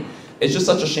amazing game. It's just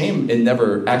such a shame it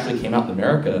never actually came out in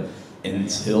America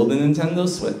until the Nintendo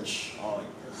Switch.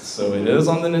 So it is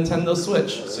on the Nintendo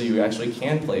Switch, so you actually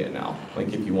can play it now,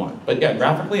 like if you want. But yeah,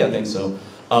 graphically, I think so.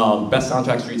 Best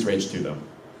soundtrack, Streets of Rage 2 though.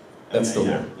 That's still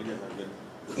there.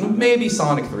 Maybe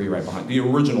Sonic 3 right behind, the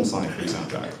original Sonic 3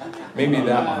 soundtrack. Maybe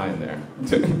that behind there.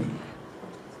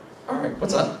 All right,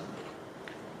 what's up?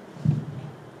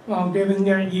 Well, given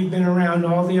that you've been around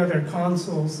all the other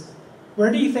consoles,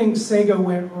 where do you think Sega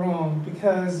went wrong?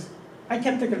 Because I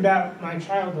kept thinking about my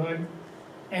childhood,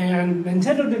 And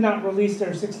Nintendo did not release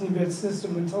their 16-bit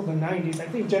system until the 90s. I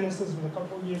think Genesis was a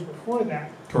couple of years before that.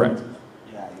 Correct.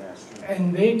 Yeah, that's true.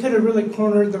 And they could have really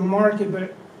cornered the market,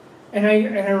 but and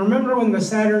I remember when the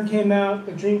Saturn came out,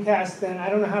 the Dreamcast. Then I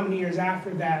don't know how many years after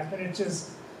that, but it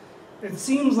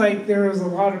seems like there was a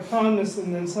lot of promise,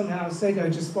 and then somehow Sega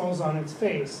just falls on its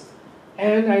face.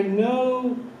 And I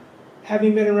know,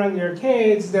 having been around the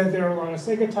arcades, that there are a lot of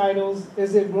Sega titles.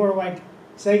 Is it more like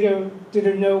Sega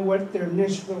didn't know what their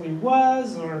niche really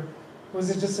was, or was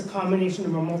it just a combination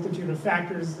of a multitude of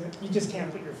factors that you just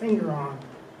can't put your finger on?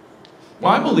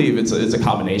 Well, I believe it's a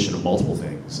combination of multiple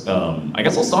things. I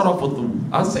guess I'll start off with,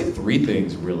 I'd say 3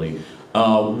 things, really.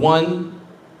 One,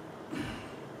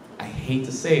 I hate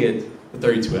to say it, the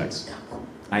 32X.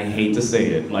 I hate to say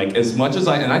it. Like, as much as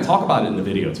and I talk about it in the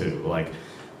video too, like,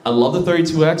 I love the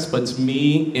 32X, but to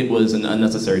me, it was an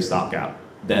unnecessary stopgap.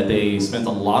 That they spent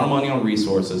a lot of money on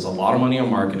resources, a lot of money on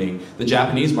marketing. The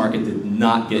Japanese market did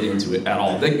not get into it at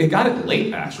all. They got it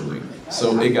late, actually.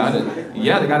 So they got it,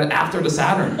 yeah, they got it after the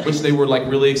Saturn, which they were like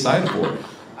really excited for.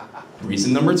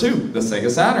 Reason number 2, the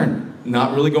Sega Saturn.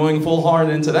 Not really going full hard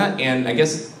into that, and I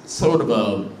guess sort of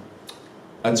a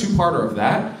two-parter of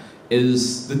that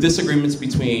is the disagreements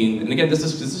between, and again, this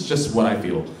is just what I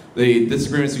feel, the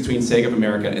disagreements between Sega of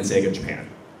America and Sega of Japan.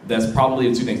 That's probably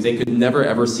the 2 things. They could never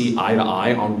ever see eye to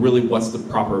eye on really what's the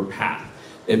proper path.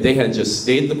 If they had just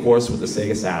stayed the course with the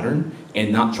Sega Saturn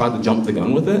and not tried to jump the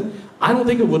gun with it, I don't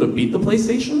think it would have beat the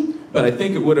PlayStation, but I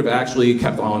think it would have actually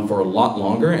kept on for a lot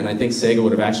longer, and I think Sega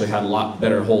would have actually had a lot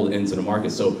better hold into the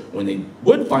market. So when they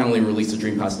would finally release the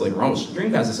Dreamcast later on, which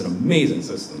Dreamcast is an amazing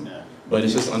system, but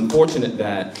it's just unfortunate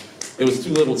that it was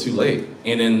too little too late.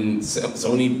 And then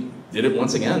Sony did it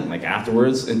once again, like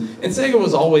afterwards. And Sega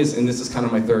was always, and this is kind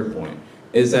of my 3rd point,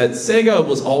 is that Sega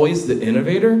was always the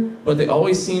innovator, but they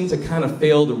always seemed to kind of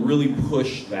fail to really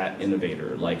push that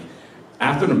innovator. Like,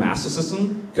 after the Master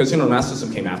System, because, you know, the Master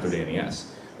System came after the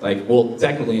NES. Like, well,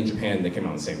 technically in Japan, they came out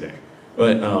on the same day.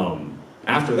 But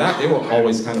after that, they were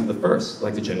always kind of the first.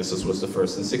 Like, the Genesis was the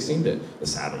first in 16-bit. The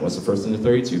Saturn was the first in the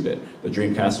 32-bit. The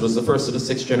Dreamcast was the first of the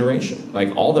 6th generation.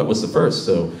 Like, all that was the first.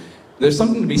 So there's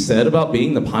something to be said about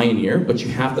being the pioneer, but you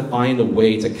have to find a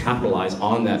way to capitalize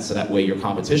on that so that way your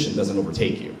competition doesn't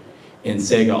overtake you. And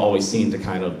Sega always seemed to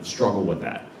kind of struggle with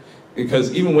that.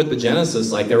 Because even with the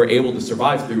Genesis, like, they were able to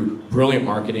survive through brilliant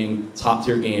marketing,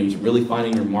 top-tier games, really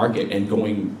finding your market and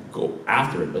go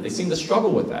after it. But they seemed to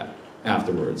struggle with that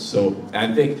afterwards. So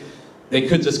I think they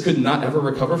could not ever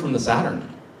recover from the Saturn.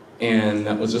 And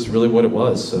that was just really what it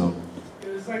was, so. It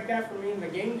was like that for me in the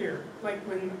Game Gear. Like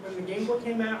when the Game Boy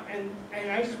came out, and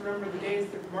I just remember the days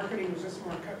that marketing was just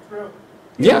more cutthroat.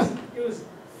 It was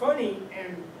funny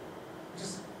and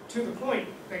just to the point.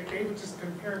 Like, they would just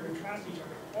compare and contrast each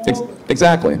other.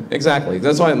 Exactly.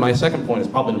 That's why my 2nd point is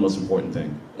probably the most important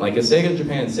thing. Like, if Sega of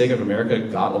Japan and Sega of America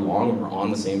got along and were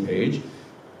on the same page,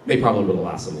 they probably would have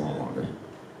lasted a lot longer.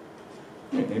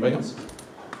 Okay, anybody else?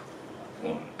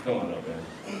 Come on up, man.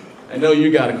 I know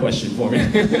you got a question for me.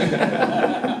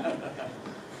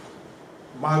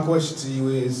 My question to you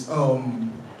is, my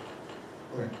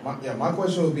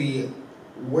question would be,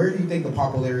 where do you think the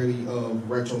popularity of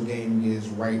retro gaming is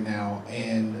right now,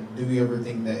 and do you ever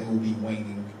think that it will be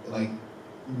waning, like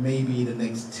maybe the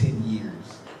next 10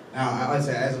 years? Now, like I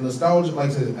said, as a nostalgia,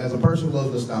 as a person who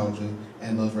loves nostalgia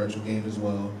and loves retro games as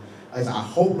well, I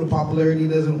hope the popularity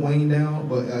doesn't wane down.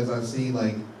 But as I see,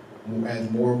 like, as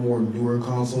more and more newer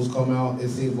consoles come out, it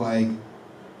seems like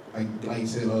you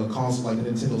said, consoles like the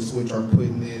Nintendo Switch are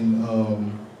putting in,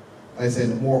 like I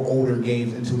said, more older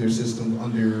games into their system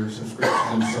under subscription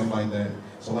and stuff like that.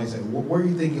 So like I said, where do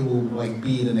you think it will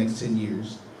be in the next 10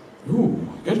 years? Ooh,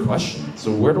 good question.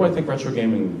 So where do I think retro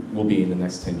gaming will be in the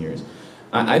next 10 years?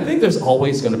 I think there's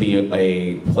always going to be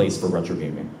a place for retro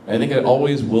gaming. I think it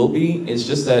always will be. It's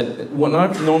just that what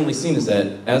I've normally seen is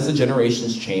that as the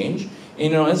generations change,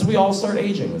 as we all start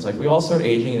aging, it's like we all start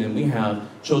aging and then we have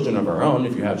children of our own,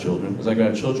 if you have children, it's like we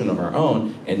have children of our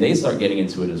own, and they start getting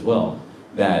into it as well.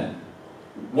 That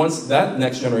once that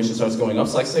next generation starts going up,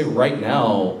 so like say right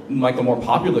now, like the more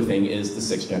popular thing is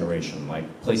the 6th generation, like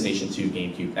PlayStation 2,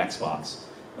 GameCube, Xbox,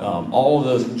 all of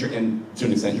those, and to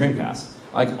an extent Dreamcast.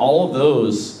 Like all of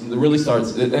those really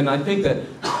starts, and I think that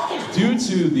due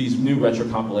to these new retro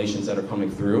compilations that are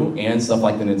coming through and stuff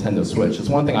like the Nintendo Switch, it's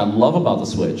one thing I love about the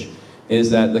Switch is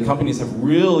that the companies have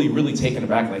really, really taken it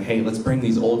back, like, hey, let's bring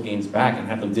these old games back and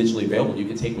have them digitally available. You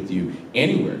can take with you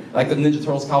anywhere. Like the Ninja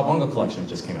Turtles Cowabunga collection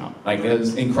just came out. Like, it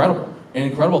was incredible. An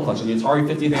incredible collection. The Atari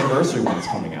 50th anniversary one is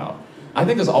coming out. I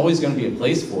think there's always going to be a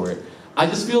place for it. I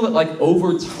just feel that, like,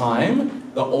 over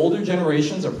time, the older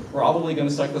generations are probably going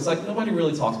to start, because, like, nobody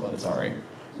really talks about Atari.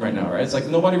 right now, right? It's like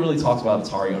nobody really talks about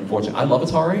Atari, unfortunately. I love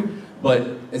Atari, but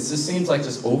it just seems like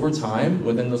just over time,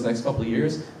 within those next couple of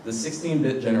years, the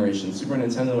 16-bit generation, Super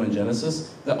Nintendo and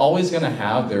Genesis, they're always going to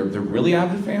have their really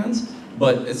avid fans,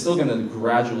 but it's still going to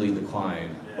gradually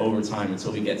decline over time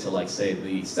until we get to, like, say,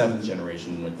 the 7th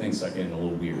generation when things start getting a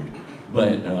little weird.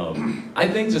 But I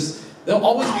think just there'll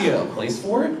always be a place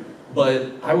for it,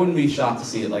 but I wouldn't be shocked to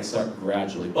see it like start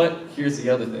gradually. But here's the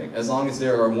other thing: as long as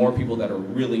there are more people that are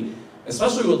really,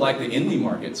 especially with like the indie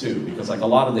market too, because like a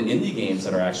lot of the indie games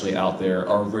that are actually out there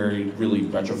are really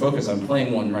retro focused. I'm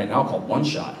playing one right now called One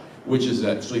Shot, which is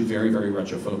actually very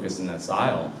retro focused in that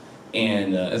style.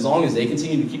 And as long as they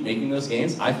continue to keep making those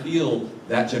games, I feel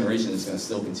that generation is going to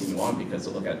still continue on because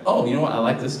they'll look at, oh, you know what, I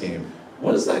like this game.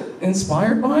 What is that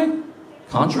inspired by?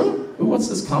 Contra? Ooh, what's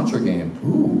this Contra game?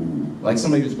 Ooh, like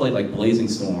somebody who's played like Blazing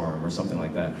Storm or something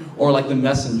like that. Or like The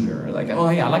Messenger, like, oh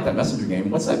yeah, I like that Messenger game.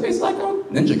 What's that based like on?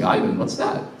 Ninja Gaiden, what's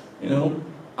that? You know?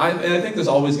 I think there's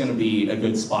always going to be a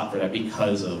good spot for that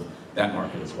because of that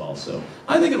market as well. So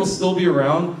I think it'll still be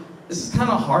around. This is kind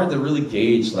of hard to really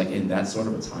gauge like in that sort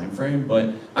of a time frame,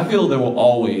 but I feel there will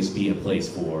always be a place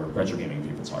for retro gaming in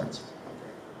people's hearts.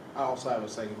 I also have a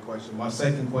second question. My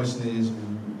second question is,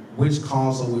 which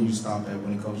console will you stop at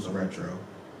when it comes to retro?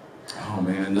 Oh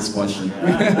man, this question.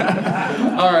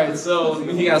 All right, so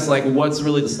he asked like, what's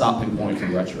really the stopping point for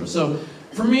retro? So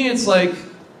for me, it's like,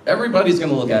 everybody's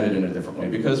going to look at it in a different way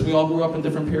because we all grew up in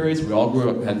different periods, we all grew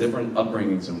up, had different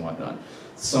upbringings and whatnot.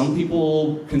 Some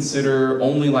people consider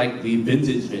only like the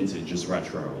vintage as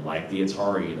retro, like the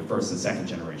Atari, the first and second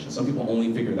generation. Some people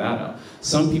only figure that out.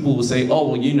 Some people will say, oh,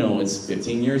 well, you know, it's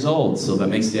 15 years old, so that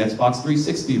makes the Xbox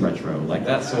 360 retro, like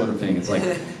that sort of thing. It's like,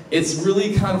 it's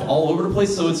really kind of all over the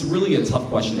place, so it's really a tough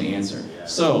question to answer.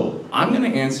 So I'm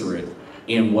going to answer it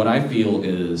in what I feel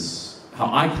is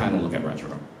how I kind of look at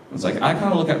retro. It's like, I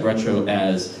kind of look at retro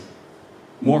as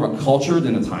more of a culture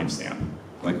than a timestamp.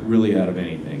 Like really out of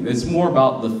anything. It's more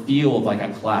about the feel of like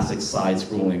a classic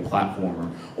side-scrolling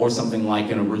platformer or something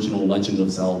like an original Legend of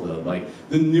Zelda. Like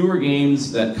the newer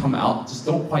games that come out just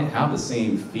don't quite have the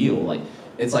same feel. Like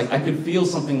it's like I could feel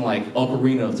something like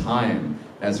Ocarina of Time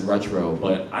as retro,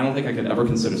 but I don't think I could ever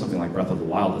consider something like Breath of the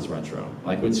Wild as retro.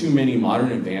 Like with too many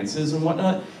modern advances and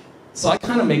whatnot. So I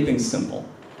kind of make things simple.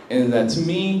 And that to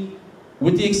me,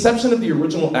 with the exception of the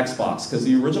original Xbox, because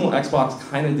the original Xbox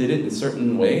kind of did it in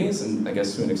certain ways, and I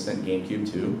guess to an extent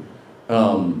GameCube too.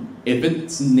 If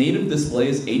its native display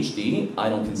is HD, I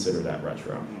don't consider that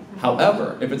retro.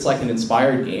 However, if it's like an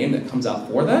inspired game that comes out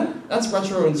for that, that's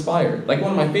retro inspired. Like one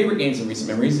of my favorite games in recent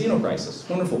memory is Xeno Crisis.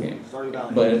 Wonderful game. Stardew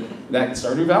Valley. But that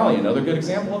Stardew Valley, another good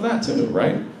example of that too,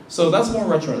 right? So that's more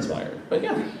retro inspired. But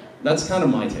yeah, that's kind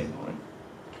of my take on it.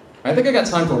 I think I got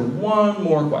time for one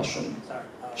more question. Sorry.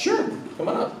 Sure, come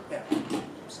on up. Yeah.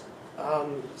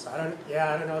 So I don't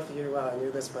know if you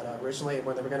knew this, but originally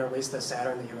when they were going to release the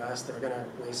Saturn in the U.S., they were going to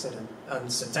release it in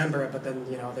September, but then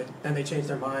they changed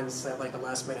their minds at like the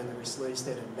last minute and they released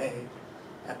it in May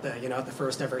at the at the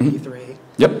first ever E3.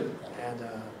 Yep. And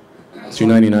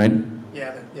 $2.99.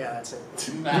 Yeah, that's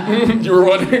it. You were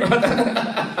wondering about that?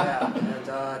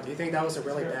 Yeah. And do you think that was a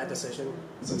really bad decision?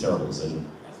 It's a terrible decision.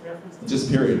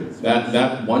 Just period.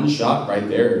 That one shot right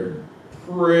there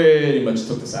pretty much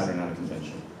took the Saturn out of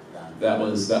contention. That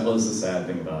was the sad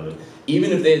thing about it.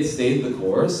 Even if they had stayed the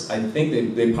course, I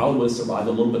think they probably would have survived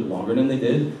a little bit longer than they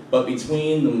did. But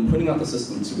between them putting out the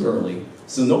system too early,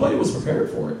 so nobody was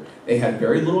prepared for it. They had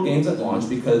very little games at launch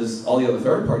because all the other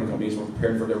third-party companies were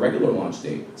prepared for their regular launch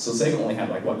date. So Sega only had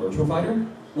like what, Virtua Fighter,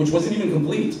 which wasn't even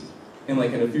complete, and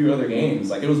like in a few other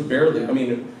games, like it was barely. I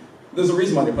mean, there's a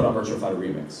reason why they put out Virtua Fighter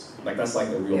Remix. Like that's like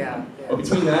the real one. Yeah. But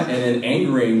between that and then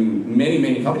angering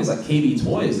many companies like KB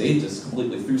Toys, they just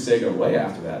completely threw Sega away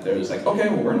after that. They're just like, okay,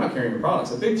 well we're not carrying your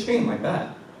products. A big chain like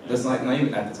that. That's not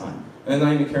even at the time. And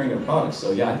not even carrying their products.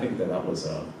 So yeah, I think that was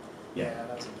yeah,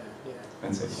 that was a bad. Yeah.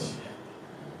 I'd say so.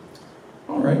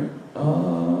 All right.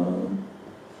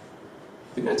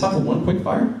 I think I talked for one quick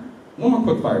fire. One more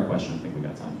quick fire question. I think we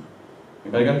got time.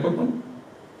 Anybody got a quick one?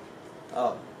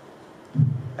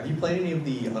 Have you played any of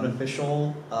the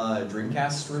unofficial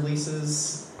Dreamcast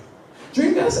releases?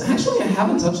 Dreamcast? Actually, I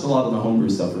haven't touched a lot of the homebrew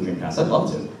stuff for Dreamcast. I'd love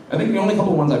to. I think the only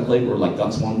couple ones I played were like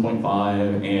Dux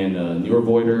 1.5 and Newer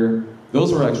Voider.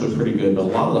 Those were actually pretty good, but a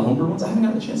lot of the homebrew ones I haven't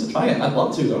had a chance to try it. I'd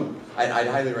love to though. I'd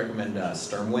highly recommend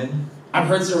Sturmwind. I've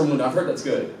heard Sturmwind. I've heard that's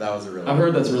good. That was a really. I've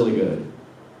heard that's really good.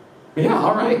 But yeah,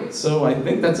 all right. So I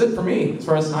think that's it for me as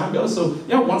far as time goes. So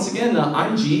yeah, once again,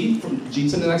 I'm G from G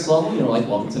to the Next Level. You know, like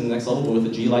welcome to the next level, but with a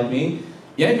G like me.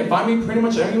 Yeah, you can find me pretty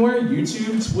much anywhere: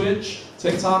 YouTube, Twitch,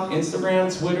 TikTok,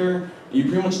 Instagram, Twitter. You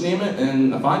pretty much name it,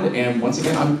 and I find it. And once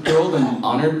again, I'm thrilled and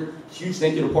honored. Huge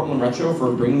thank you to Portland Retro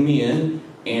for bringing me in.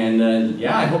 And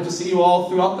yeah, I hope to see you all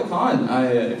throughout the con.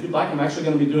 If you'd like, I'm actually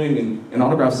going to be doing an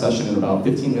autograph session in about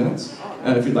 15 minutes.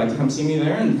 If you'd like to come see me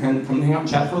there and come hang out and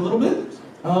chat for a little bit.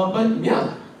 But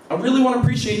yeah, I really want to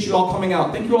appreciate you all coming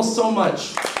out. Thank you all so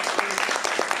much.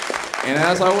 And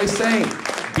as I always say,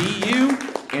 be you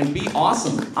and be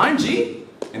awesome. I'm G,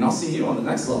 and I'll see you on the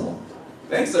next level.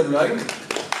 Thanks, everybody.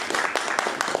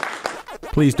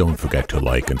 Please don't forget to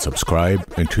like and subscribe,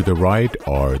 and to the right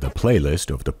are the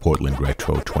playlist of the Portland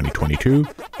Retro 2022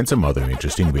 and some other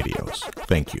interesting videos.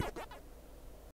 Thank you.